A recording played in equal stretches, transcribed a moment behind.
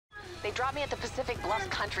They dropped me at the Pacific Bluffs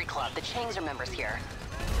Country Club. The Changs are members here.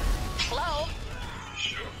 Hello?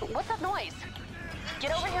 What's that noise?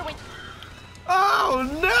 Get over here when... Oh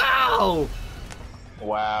no!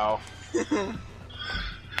 Wow.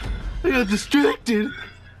 I got distracted.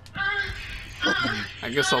 I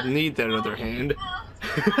guess I'll need that other hand.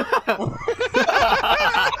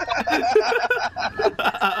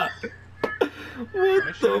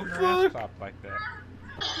 What the fuck? Like that.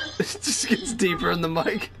 It just gets deeper in the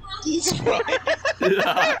mic. He's right.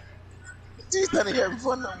 Yeah. He's not having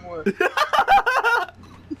fun no more.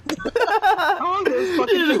 How long does this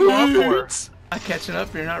fucking thing go on for? Not catching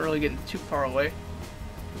up, you're not really getting too far away.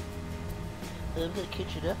 I'm gonna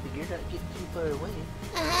catch it up and you're not getting too far away.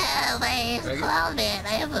 My name's Clownman.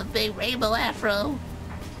 I have a big rainbow afro.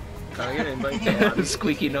 Can I get anybody?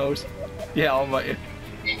 Squeaky nose. Yeah, I'll invite you.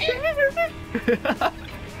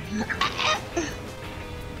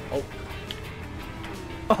 Oh.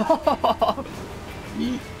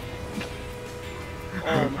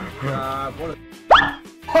 Oh my god, what a...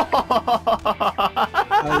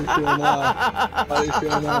 How you feel now? How you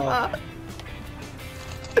feel now?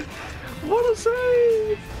 What a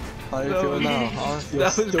save! How you feel now? Huh? You That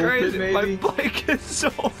was stupid, crazy. maybe? My bike is so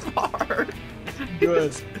far.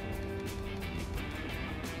 Good.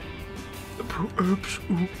 Oops.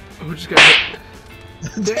 Oh, just got hit.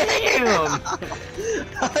 Damn!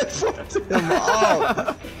 I fucked him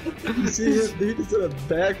up. You see, he just did a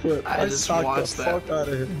backflip. I just shocked watched the that. fuck out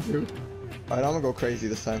of him, dude. Alright, I'm gonna go crazy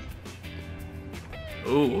this time.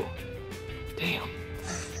 Ooh. Damn.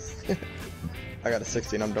 I got a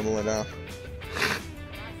 60 and I'm doubling it down.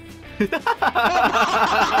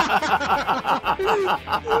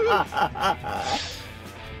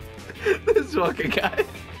 This fucking guy.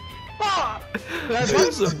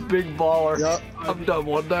 That's a big baller. Yep. I'm done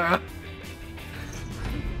one down.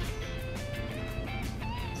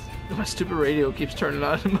 My stupid radio keeps turning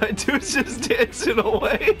on and my dude's just dancing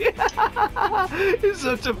away. He's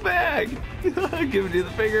such a fag. Giving you the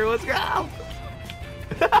finger, let's go.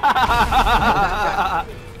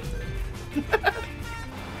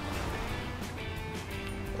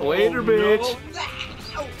 Later, bitch. No.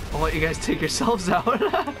 I'll let you guys take yourselves out.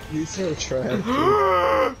 You so trash.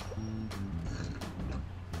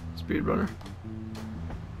 Speedrunner.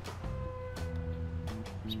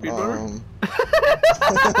 Speedrunner?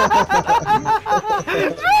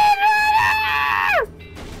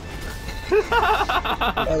 I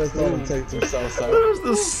just thought him take himself That out. was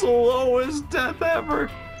the slowest death ever.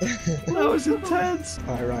 That was intense.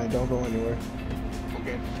 Alright, Ryan, don't go anywhere.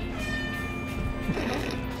 Okay.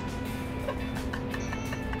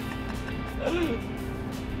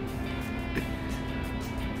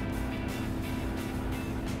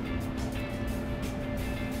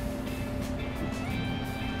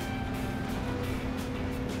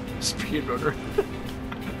 Speedrunner.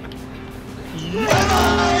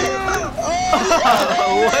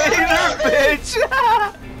 Later, bitch!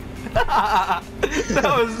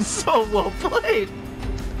 That was so well played.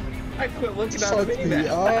 I quit looking at Fuck the me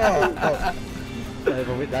mini-map. up. I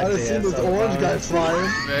just seen this orange guy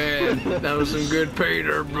flying. Man, that was some good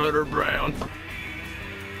Peter Butter Brown.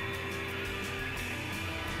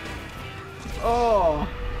 Oh.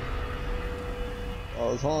 I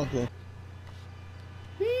was honking.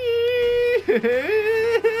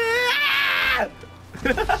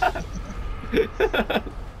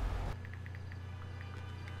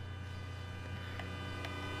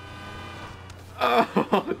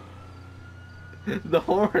 Oh, the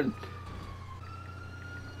horn.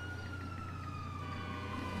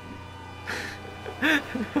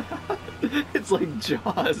 It's like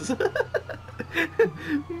Jaws.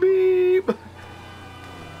 Beep.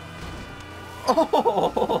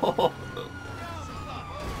 Oh.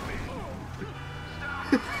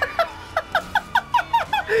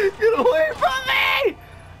 Get away from me!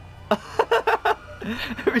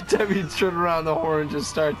 Every time you turn around, the horn just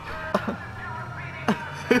starts.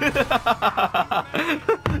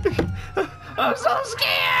 I'm so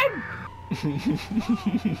scared!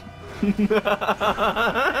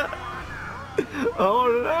 Oh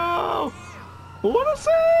no! What a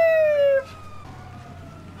save!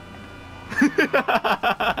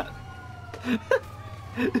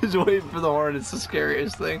 Just waiting for the horn, it's the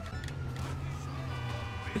scariest thing.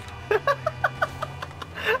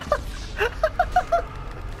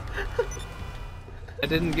 I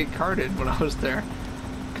didn't get carded when I was there.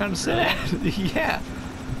 Kind of sad. Yeah.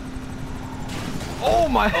 Oh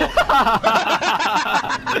my!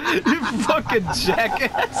 You fucking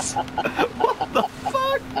jackass! What the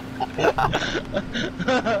fuck?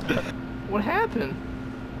 What happened?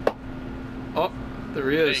 Oh, there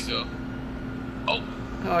he is. There you go. Oh.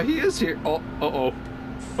 Oh, he is here. Oh, uh-oh.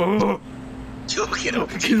 Oh. Yo, get up.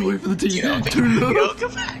 Get away from the TV. Get up. Turn it Yo, off.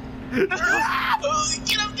 come back.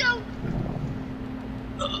 Get up, go.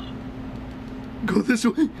 Go this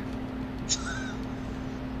way.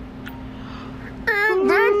 And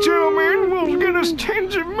that gentleman will get us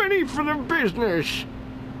tens of money for the business.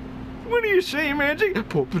 What do you say, Magik?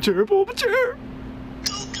 Pull up a chair, pull up a chair.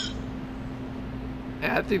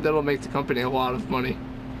 Yeah, I think that'll make the company a lot of money.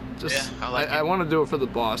 Just, Yeah, I like it. I want to do it for the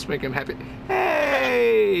boss, make him happy.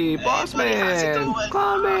 Hey, boss buddy, how's it man, going?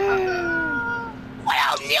 Clownman.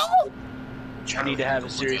 Well, you. I need to have a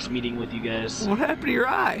serious meeting with you guys. What happened to your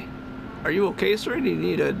eye? Are you okay, sir? Do you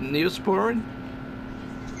need a Neosporin?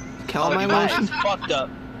 Clownman My eyes lotion? are fucked up.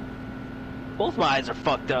 Both my eyes are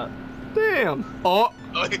fucked up. Damn. Oh.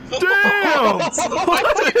 Oh, Damn!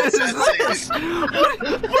 What is this?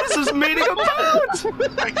 What is this meeting about?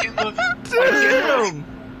 I can't look. Damn!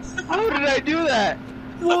 How did I do that?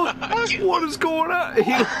 What is going on?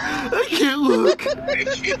 I can't look. I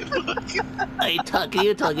can't look. I talk to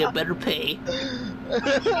you till I get better pay.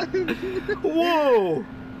 Whoa!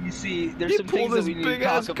 You see, there's He some things pulled that his we need big to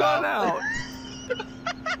ass talk gun about. out.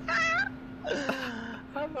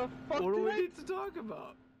 How the fuck What do did we I... need to talk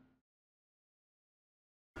about?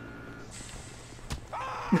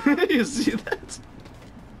 You see that?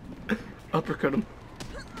 Uppercut him.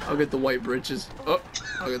 I'll get the white britches. Oh,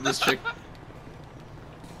 I'll get this chick.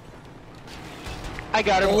 I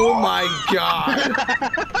got him. Oh my god!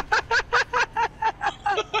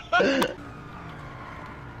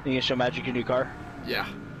 You gonna show Magik your new car? Yeah.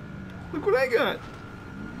 Look what I got.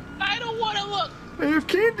 I don't want to look. I have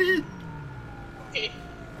candy.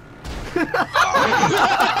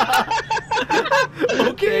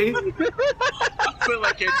 Okay. I feel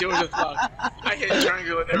like you're doing the fuck. I hit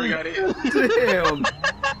triangle with everybody. Damn.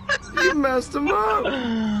 You messed him up.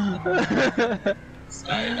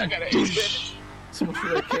 Sorry, I gotta ace it. So much for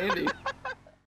that candy.